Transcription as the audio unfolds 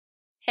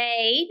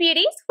Hey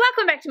beauties,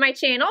 welcome back to my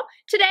channel.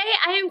 Today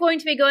I am going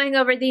to be going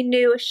over the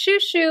new Chou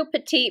Chou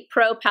Petit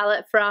Pro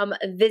palette from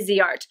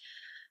Viseart.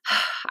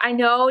 I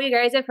know you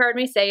guys have heard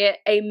me say it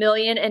a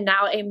million and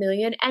now a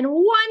million and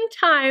one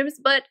times,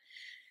 but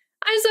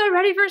I'm so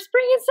ready for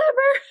spring and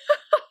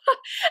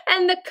summer.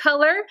 And the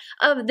color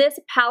of this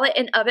palette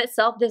in of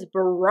itself, this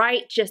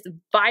bright, just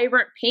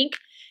vibrant pink,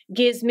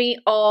 gives me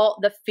all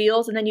the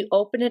feels. And then you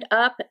open it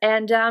up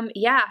and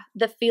yeah,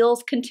 the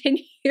feels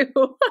continue.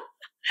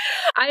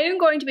 I am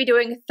going to be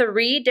doing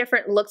 3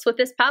 different looks with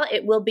this palette.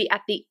 It will be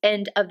at the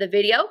end of the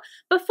video.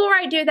 Before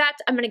I do that,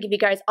 I'm going to give you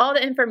guys all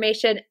the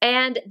information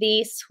and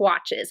the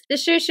swatches. The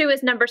Chou Chou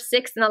is number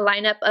 6 in the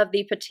lineup of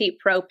the Petite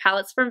Pro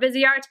palettes from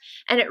Viseart,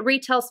 and it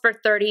retails for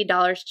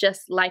 $30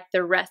 just like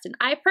the rest. And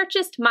I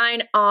purchased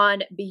mine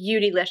on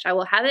Beauties. I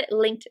will have it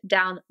linked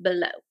down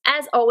below.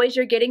 As always,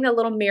 you're getting the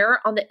little mirror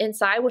on the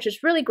inside, which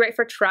is really great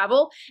for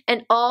travel,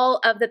 and all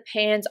of the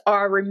pans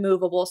are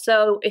removable.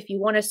 So if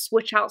you want to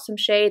switch out some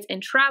shades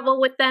and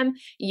travel with them,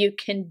 you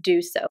can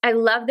do so. I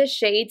love the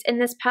shades in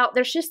this palette.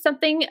 There's just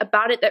something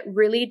about it that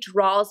really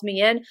draws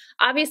me in.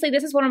 Obviously,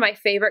 this is one of my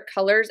favorite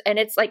colors, and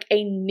it's like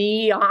a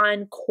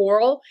neon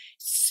coral.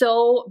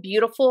 So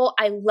beautiful.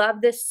 I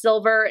love this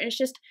silver, and it's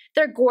just,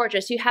 they're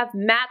gorgeous. You have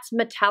mattes,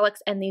 metallics,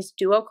 and these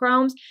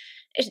duochromes.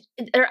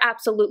 They're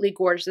absolutely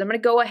gorgeous. I'm going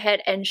to go ahead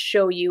and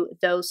show you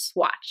those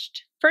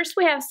swatched. First,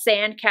 we have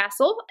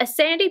Sandcastle, a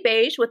sandy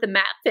beige with a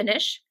matte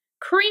finish,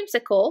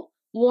 Creamsicle,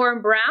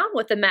 warm brown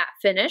with a matte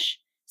finish,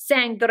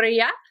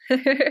 Sangria,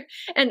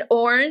 an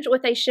orange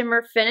with a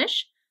shimmer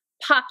finish,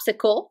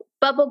 Popsicle,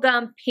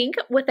 bubblegum pink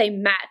with a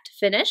matte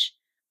finish,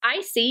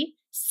 Icy,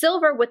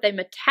 silver with a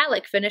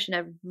metallic finish, and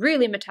a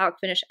really metallic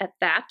finish at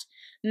that,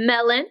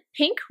 Melon,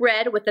 pink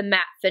red with a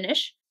matte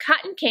finish,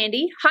 Cotton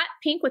Candy, hot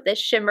pink with a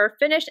shimmer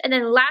finish, and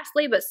then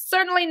lastly, but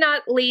certainly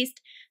not least,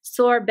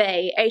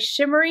 Sorbet, a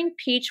shimmering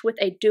peach with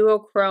a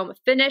duochrome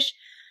finish.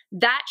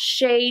 That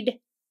shade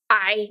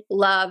I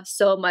love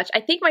so much. I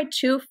think my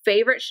 3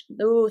 favorite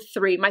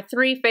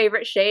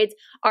shades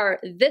are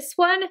this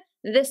one,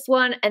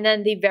 and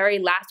then the very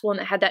last one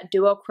that had that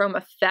duochrome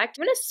effect.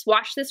 I'm gonna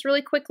swatch this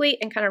really quickly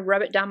and kind of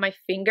rub it down my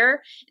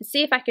finger and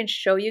see if I can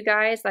show you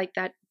guys like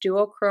that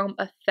duochrome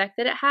effect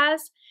that it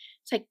has.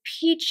 It's like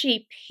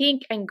peachy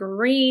pink and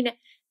green,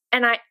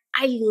 and I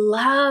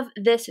love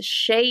this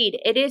shade.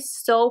 It is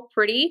so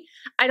pretty.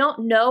 I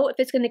don't know if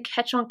it's gonna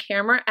catch on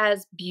camera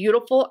as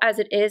beautiful as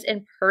it is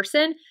in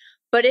person,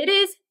 but it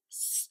is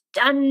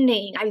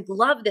stunning. I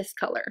love this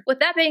color. With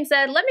that being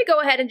said, let me go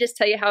ahead and just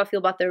tell you how I feel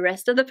about the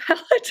rest of the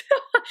palette.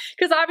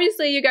 Because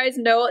obviously you guys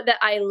know that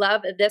I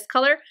love this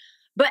color,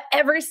 but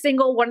every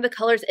single one of the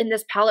colors in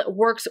this palette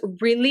works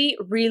really,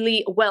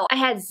 really well. I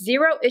had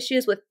 0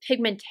 issues with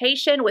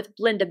pigmentation, with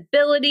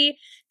blendability.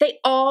 They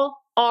all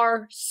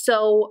are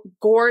so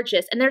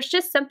gorgeous, and there's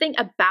just something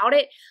about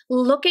it.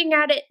 Looking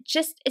at it,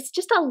 it's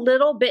just a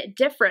little bit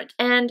different.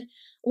 And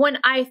when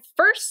I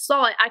first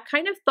saw it, I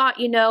kind of thought,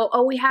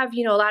 oh, we have,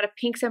 a lot of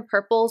pinks and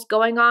purples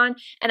going on.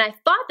 And I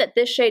thought that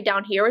this shade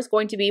down here was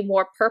going to be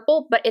more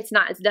purple, but it's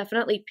not. It's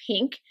definitely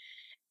pink.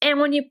 And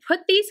when you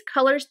put these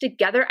colors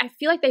together, I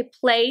feel like they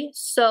play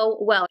so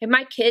well. And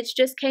my kids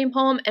just came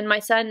home and my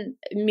son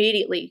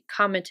immediately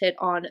commented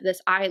on this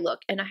eye look.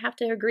 And I have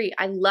to agree,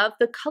 I love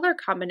the color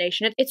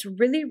combination. It's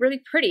really, really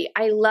pretty.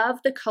 I love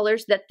the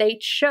colors that they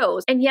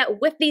chose. And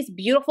yet with these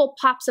beautiful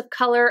pops of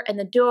color and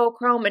the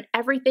duochrome and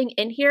everything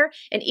in here,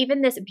 and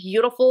even this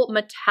beautiful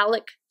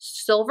metallic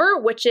silver,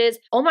 which is,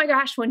 oh my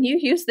gosh, when you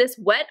use this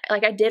wet,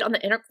 like I did on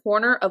the inner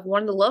corner of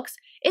one of the looks,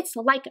 it's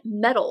like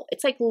metal.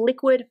 It's like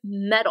liquid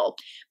metal.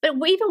 But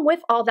even with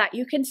all that,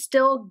 you can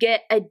still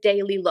get a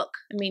daily look.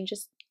 I mean,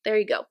 just there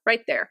you go,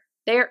 right there.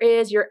 There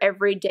is your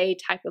everyday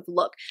type of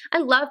look. I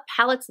love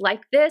palettes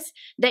like this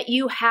that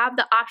you have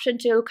the option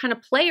to kind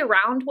of play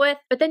around with,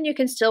 but then you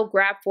can still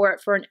grab for it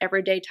for an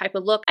everyday type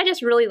of look. I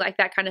just really like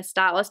that kind of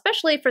style,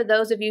 especially for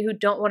those of you who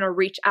don't want to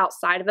reach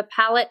outside of a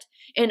palette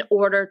in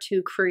order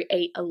to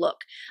create a look.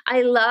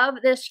 I love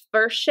this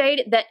first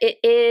shade that it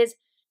is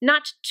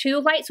not too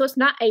light, so it's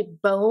not a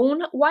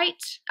bone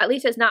white. At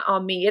least it's not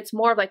on me. It's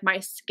more of like my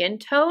skin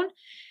tone,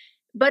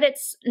 but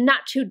it's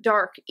not too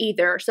dark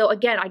either. So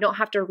again, I don't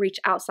have to reach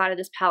outside of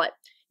this palette.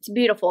 It's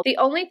beautiful. The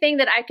only thing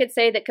that I could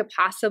say that could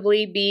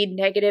possibly be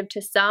negative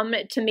to some,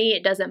 to me,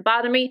 it doesn't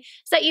bother me,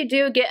 is that you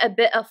do get a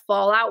bit of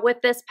fallout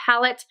with this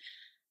palette.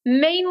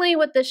 Mainly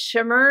with the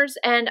shimmers,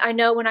 and I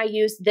know when I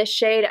use this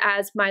shade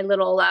as my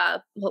little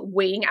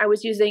wing, I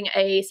was using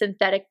a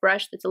synthetic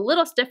brush that's a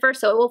little stiffer,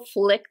 so it will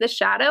flick the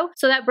shadow.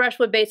 So that brush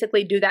would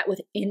basically do that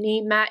with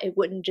any matte. It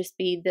wouldn't just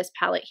be this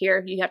palette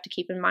here. You have to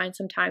keep in mind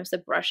sometimes the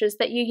brushes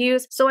that you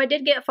use. So I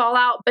did get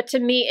fallout, but to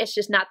me, it's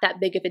just not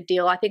that big of a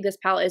deal. I think this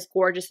palette is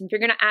gorgeous, and if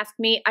you're gonna ask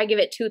me, I give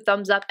it 2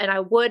 thumbs up, and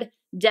I would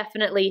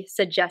definitely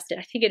suggest it.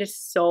 I think it is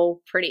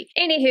so pretty.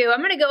 Anywho, I'm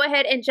going to go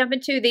ahead and jump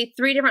into the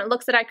 3 different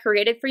looks that I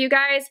created for you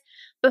guys.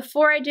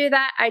 Before I do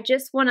that, I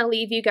just want to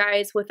leave you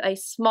guys with a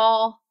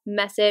small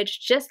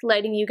message, just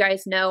letting you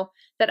guys know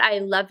that I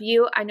love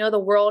you. I know the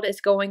world is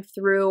going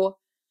through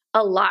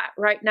a lot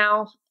right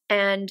now,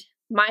 and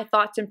my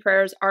thoughts and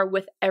prayers are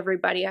with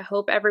everybody. I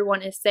hope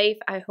everyone is safe.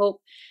 I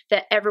hope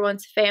that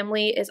everyone's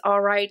family is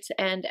all right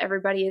and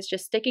everybody is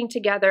just sticking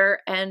together,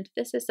 and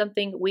this is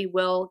something we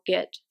will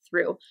get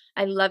through.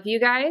 I love you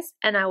guys,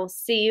 and I will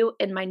see you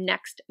in my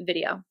next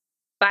video.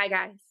 Bye,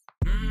 guys.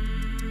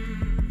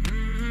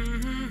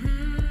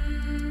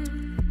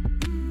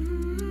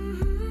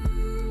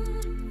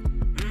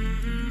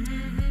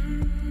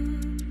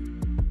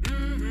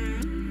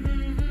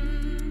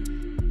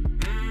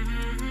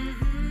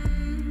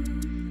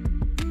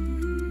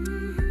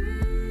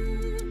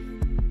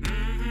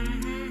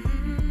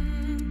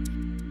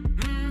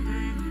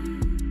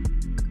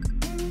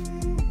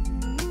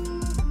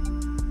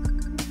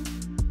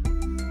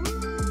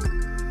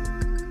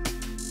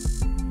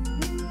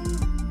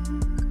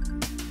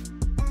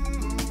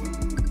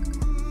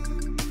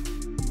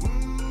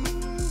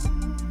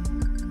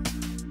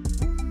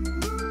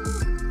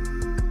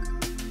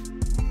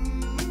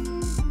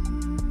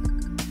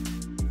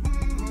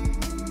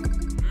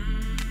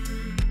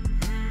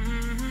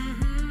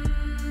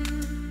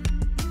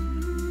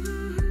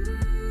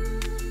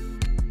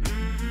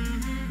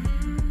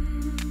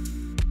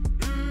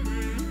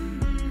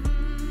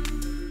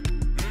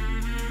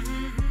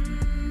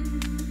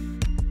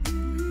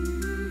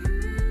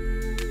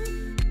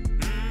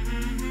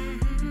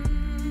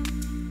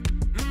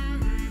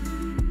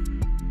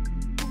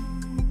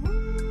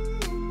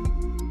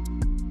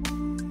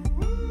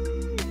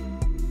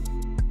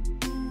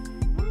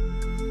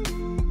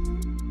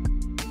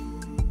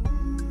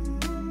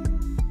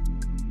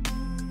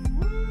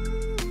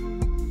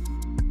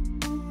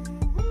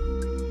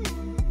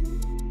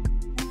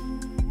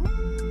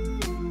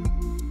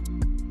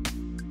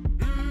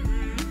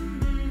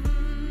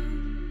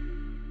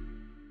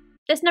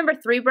 This number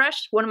 3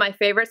 brush, one of my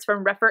favorites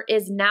from REPHR,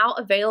 is now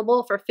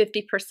available for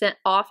 50%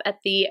 off at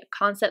the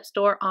concept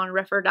store on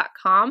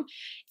REPHR.com.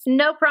 It's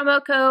no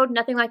promo code,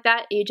 nothing like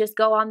that. You just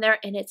go on there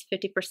and it's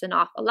 50%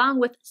 off,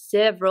 along with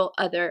several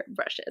other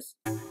brushes.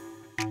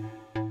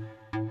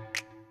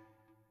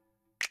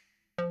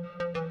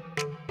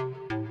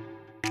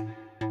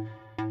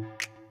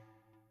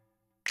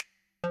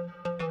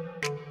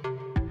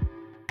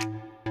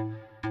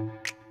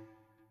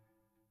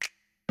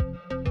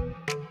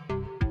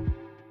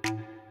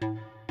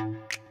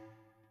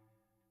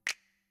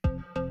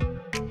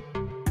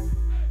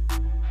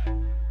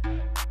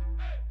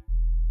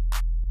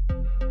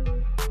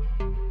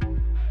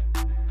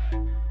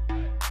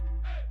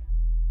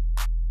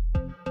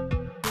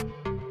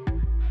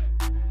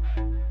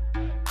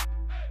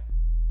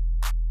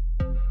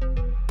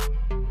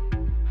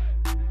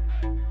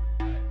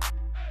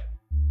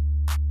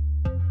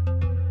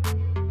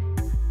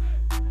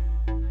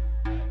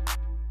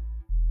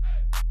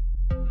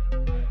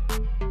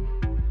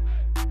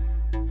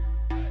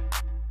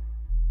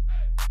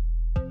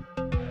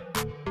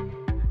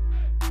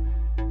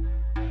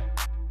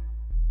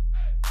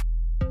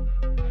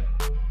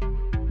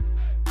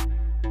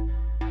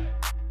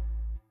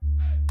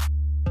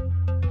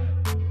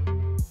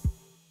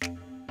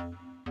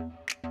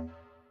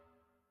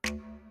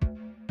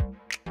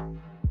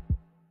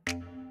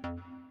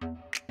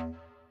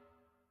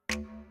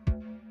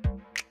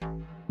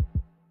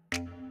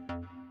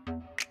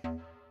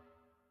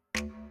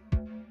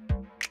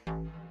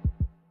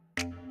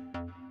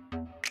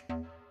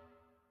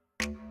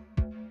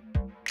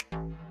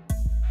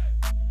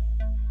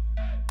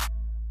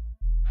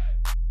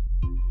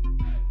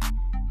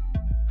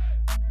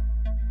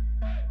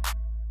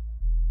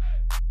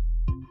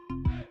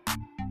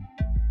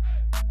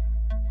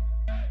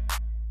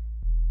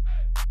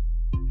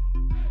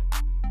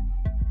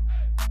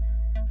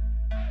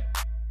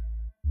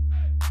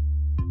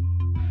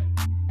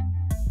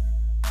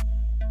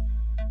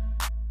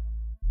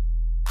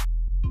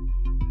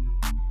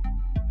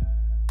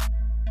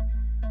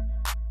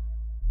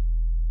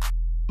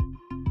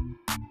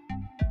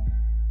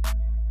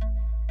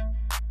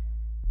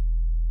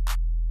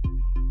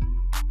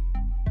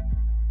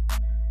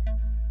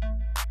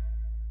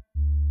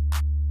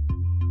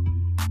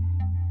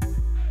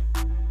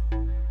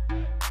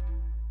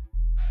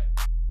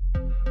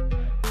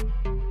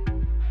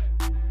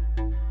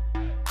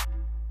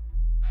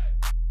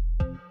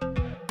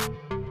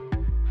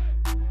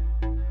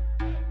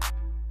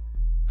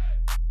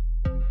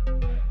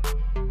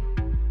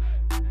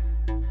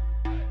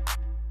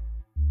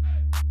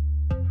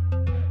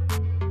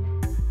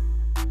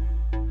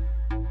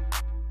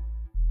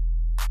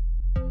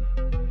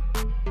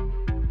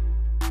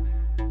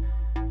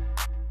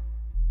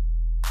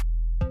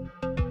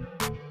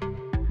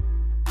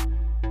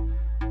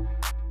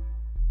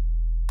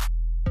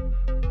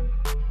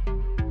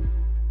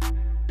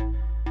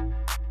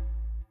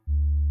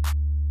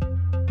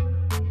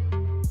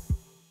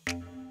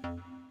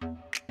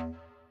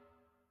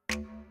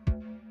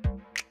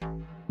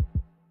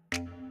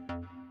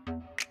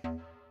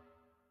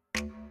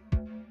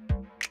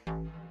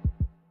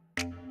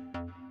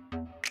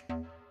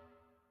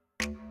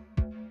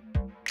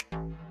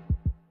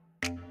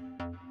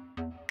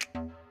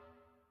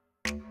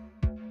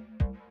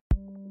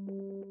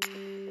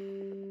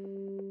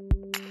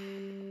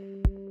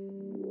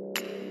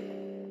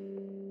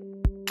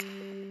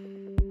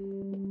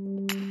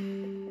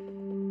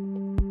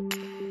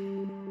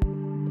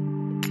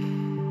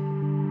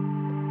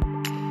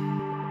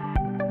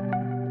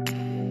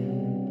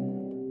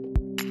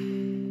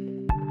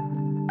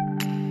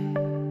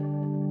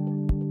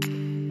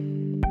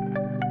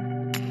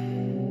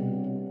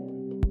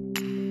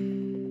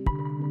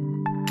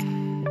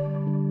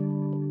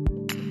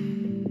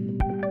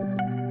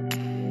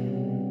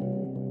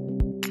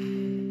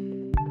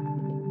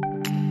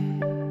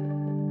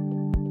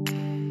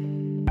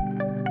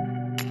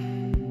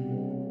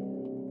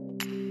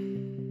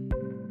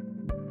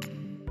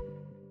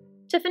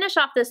 finish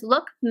off this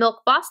look,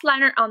 Milk Boss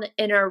liner on the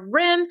inner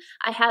rim.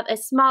 I have a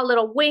small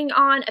little wing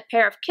on, a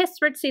pair of Kiss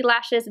Ritzy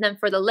lashes, and then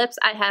for the lips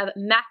I have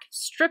MAC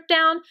Strip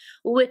Down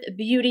with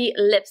Beauty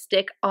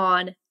lipstick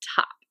on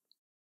top.